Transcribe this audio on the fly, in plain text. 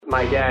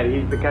My dad,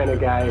 he's the kind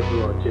of guy who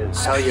will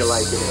just tell you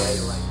like it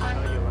is.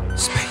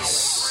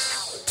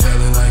 Space.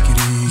 Tell it like it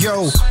is.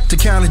 Yo, to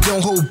count it,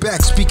 don't hold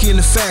back. Speaking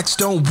the facts,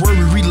 don't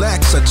worry,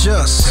 relax. I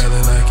just tell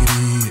it like it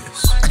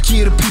is. I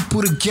give the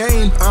people the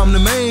game. I'm the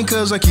main,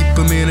 cause I keep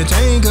them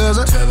entertained. Cause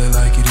I tell it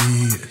like it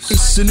is.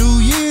 It's a new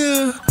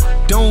year.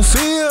 Don't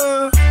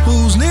fear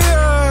who's near.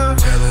 Like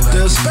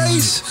the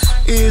space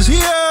is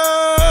here.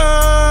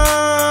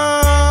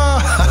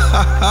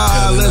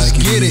 Let's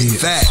like get it.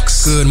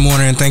 Facts. Good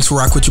morning, and thanks for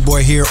rocking with your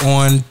boy here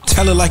on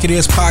Tell It Like It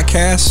Is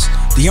podcast,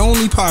 the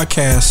only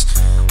podcast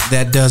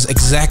that does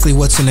exactly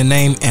what's in the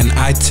name, and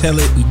I tell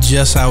it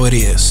just how it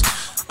is.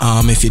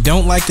 If you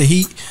don't like the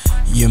heat,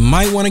 you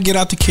might want to get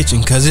out the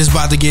kitchen because it's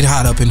about to get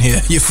hot up in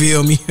here. You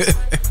feel me?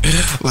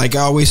 Like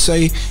I always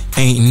say,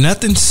 ain't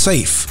nothing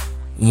safe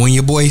when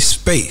your boy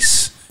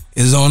Space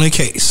is on a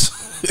case.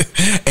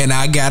 And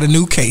I got a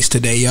new case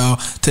today, y'all.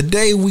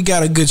 Today we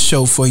got a good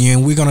show for you,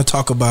 and we're going to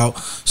talk about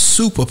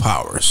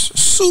superpowers.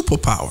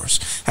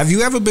 Superpowers. Have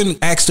you ever been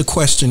asked a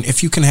question,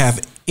 if you can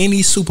have any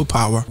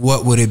superpower,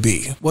 what would it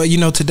be? Well,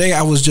 today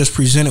I was just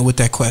presented with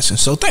that question.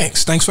 So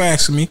thanks for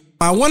asking me.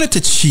 I wanted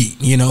to cheat.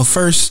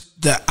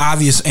 First, the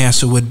obvious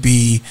answer would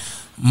be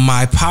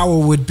my power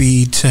would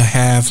be to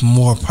have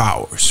more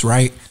powers,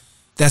 right?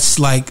 That's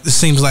it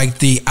seems like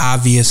the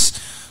obvious,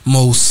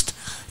 most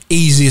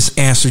easiest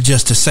answer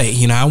just to say.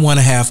 I want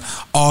to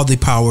have all the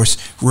powers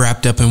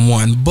wrapped up in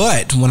one.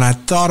 But when I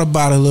thought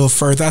about it a little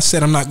further, I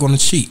said I'm not going to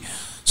cheat.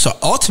 So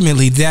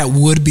ultimately, that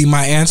would be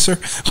my answer,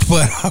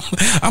 but I'm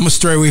going to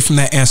stray away from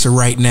that answer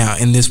right now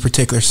in this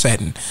particular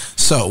setting.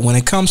 So when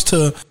it comes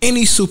to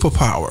any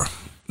superpower,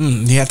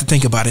 you have to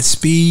think about it.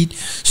 Speed,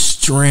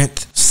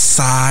 strength,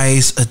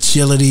 size,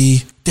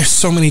 agility. There's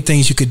so many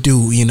things you could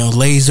do,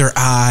 laser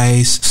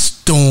eyes,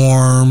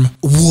 Storm,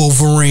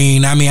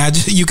 Wolverine.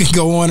 You can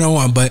go on and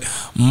on, but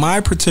my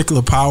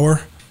particular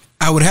power,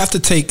 I would have to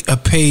take a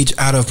page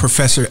out of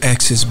Professor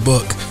X's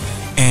book,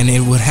 and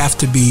it would have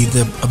to be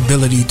the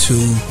ability to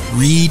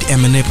read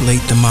and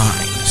manipulate the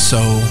mind.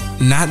 So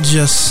not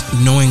just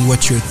knowing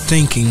what you're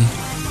thinking,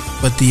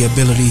 but the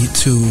ability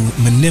to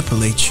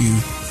manipulate you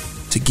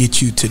to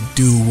get you to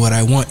do what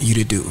I want you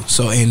to do.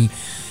 So in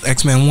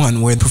X-Men 1,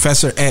 where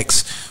Professor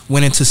X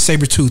went into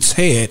Sabretooth's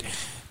head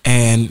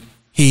and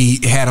he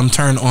had him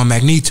turn on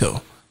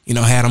Magneto,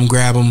 had him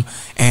grab him,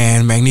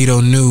 and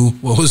Magneto knew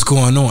what was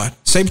going on.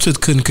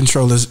 Sabretooth couldn't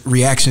control his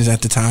reactions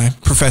at the time.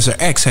 Professor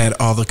X had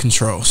all the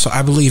control. So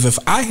I believe if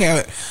I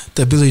had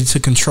the ability to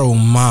control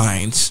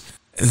minds,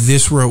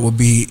 this world would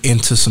be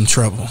into some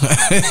trouble.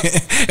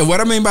 And what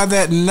I mean by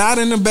that, not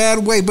in a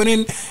bad way, but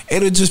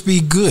it'll just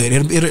be good.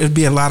 It'll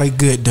be a lot of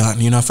good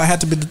done. If I had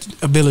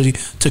the ability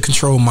to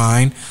control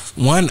mind,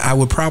 one, I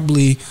would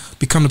probably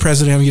become the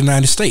president of the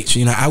United States.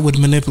 I would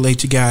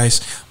manipulate you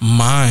guys'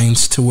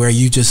 minds to where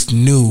you just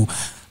knew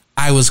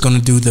I was going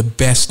to do the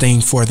best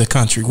thing for the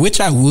country, which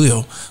I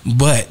will,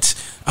 but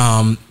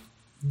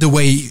the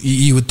way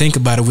you would think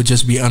about it would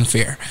just be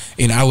unfair.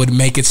 I would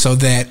make it so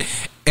that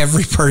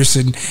every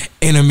person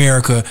in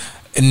America,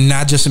 and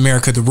not just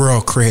America, the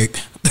world, Craig,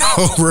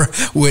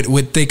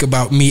 would think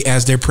about me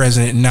as their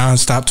president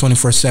nonstop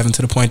 24/7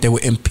 to the point they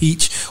would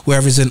impeach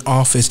whoever's in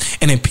office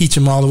and impeach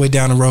them all the way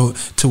down the road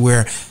to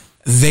where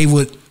they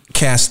would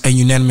cast a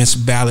unanimous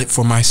ballot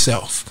for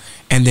myself.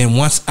 And then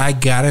once I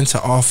got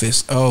into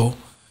office,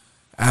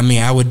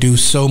 I would do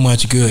so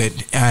much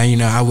good.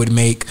 I would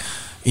make,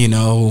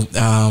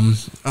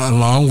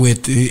 along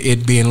with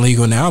it being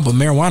legal now, but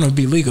marijuana would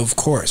be legal, of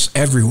course,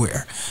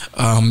 everywhere.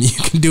 You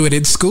can do it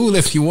in school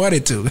if you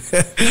wanted to.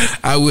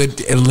 I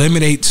would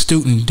eliminate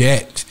student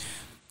debt.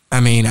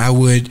 I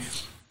would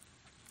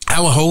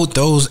hold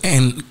those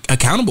and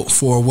accountable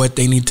for what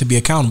they need to be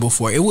accountable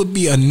for. It would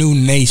be a new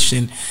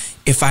nation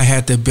if I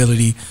had the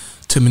ability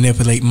to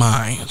manipulate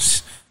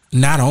minds.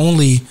 Not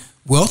only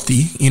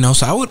wealthy,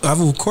 so I would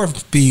of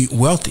course be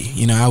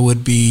wealthy. I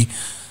would be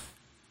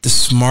the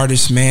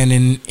smartest man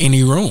in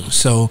any room.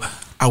 So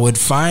I would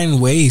find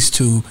ways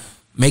to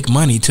make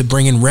money, to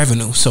bring in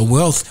revenue. So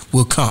wealth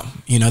will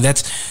come.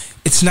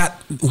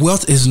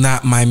 Wealth is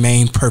not my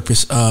main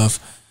purpose of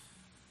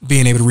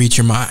being able to read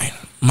your mind.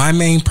 My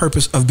main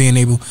purpose of being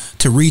able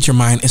to read your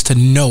mind is to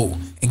know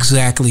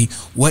exactly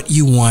what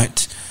you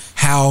want,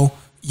 how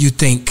you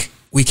think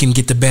we can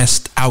get the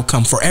best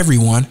outcome for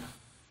everyone,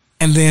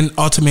 and then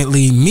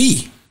ultimately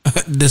me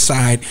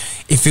decide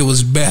if it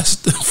was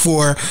best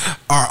for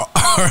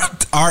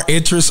our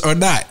interests or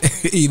not.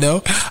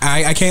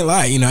 I can't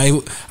lie.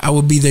 I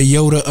would be the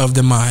Yoda of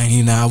the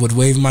mind. I would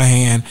wave my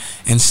hand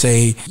and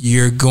say,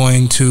 you're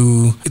going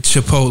to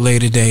Chipotle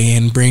today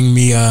and bring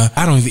me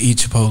I don't even eat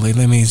Chipotle.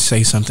 Let me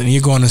say something.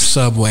 You're going to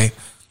Subway,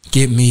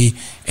 get me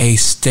a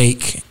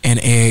steak and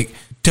egg,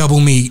 double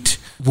meat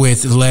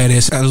with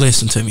lettuce.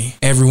 Listen to me.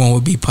 Everyone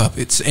would be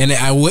puppets, and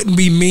I wouldn't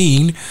be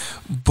mean,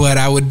 but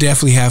I would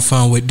definitely have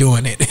fun with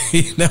doing it.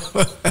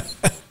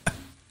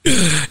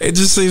 It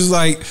just seems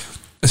like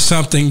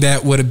something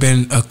that would have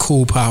been a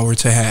cool power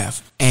to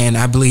have. And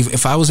I believe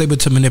if I was able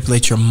to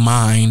manipulate your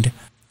mind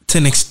to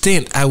an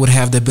extent, I would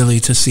have the ability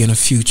to see in the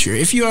future.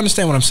 If you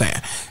understand what I'm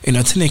saying,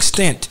 to an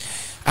extent,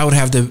 I would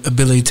have the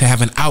ability to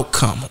have an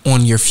outcome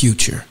on your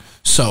future.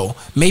 So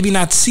maybe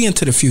not see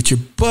into the future,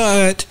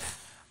 but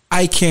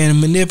I can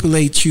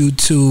manipulate you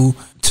to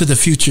the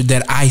future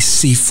that I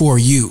see for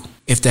you,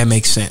 if that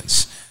makes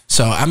sense.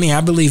 So, I mean,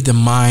 I believe the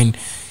mind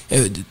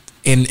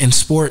in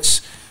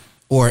sports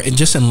or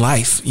just in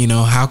life,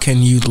 how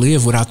can you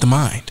live without the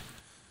mind?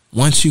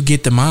 Once you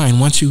get the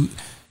mind, once you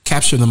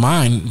capture the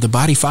mind, the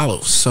body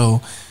follows.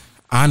 So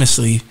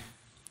honestly,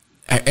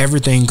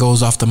 everything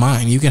goes off the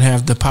mind. You can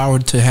have the power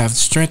to have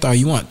strength all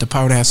you want, the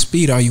power to have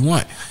speed all you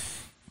want.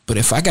 But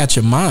if I got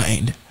your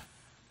mind,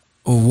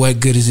 what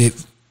good is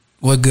it?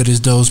 What good is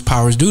those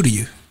powers do to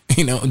you?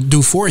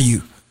 Do for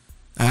you?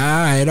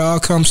 It all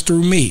comes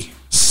through me.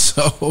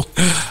 So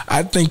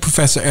I think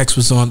Professor X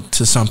was on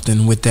to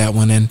something with that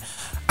one. And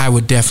I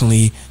would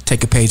definitely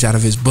take a page out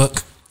of his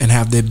book and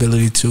have the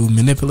ability to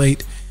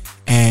manipulate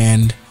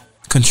and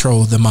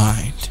control the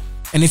mind.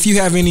 And if you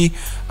have any,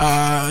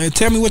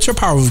 tell me what your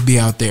power would be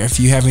out there. If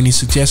you have any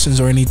suggestions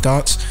or any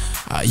thoughts,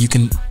 you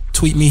can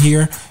tweet me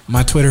here.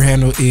 My Twitter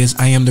handle is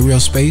I am the real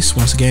space.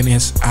 Once again,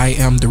 it's I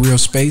am the real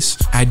space.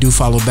 I do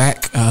follow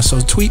back. So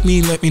tweet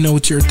me, let me know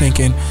what you're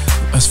thinking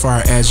as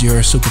far as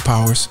your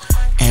superpowers.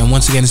 And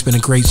once again, it's been a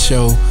great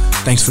show.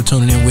 Thanks for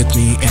tuning in with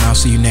me, and I'll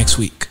see you next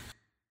week.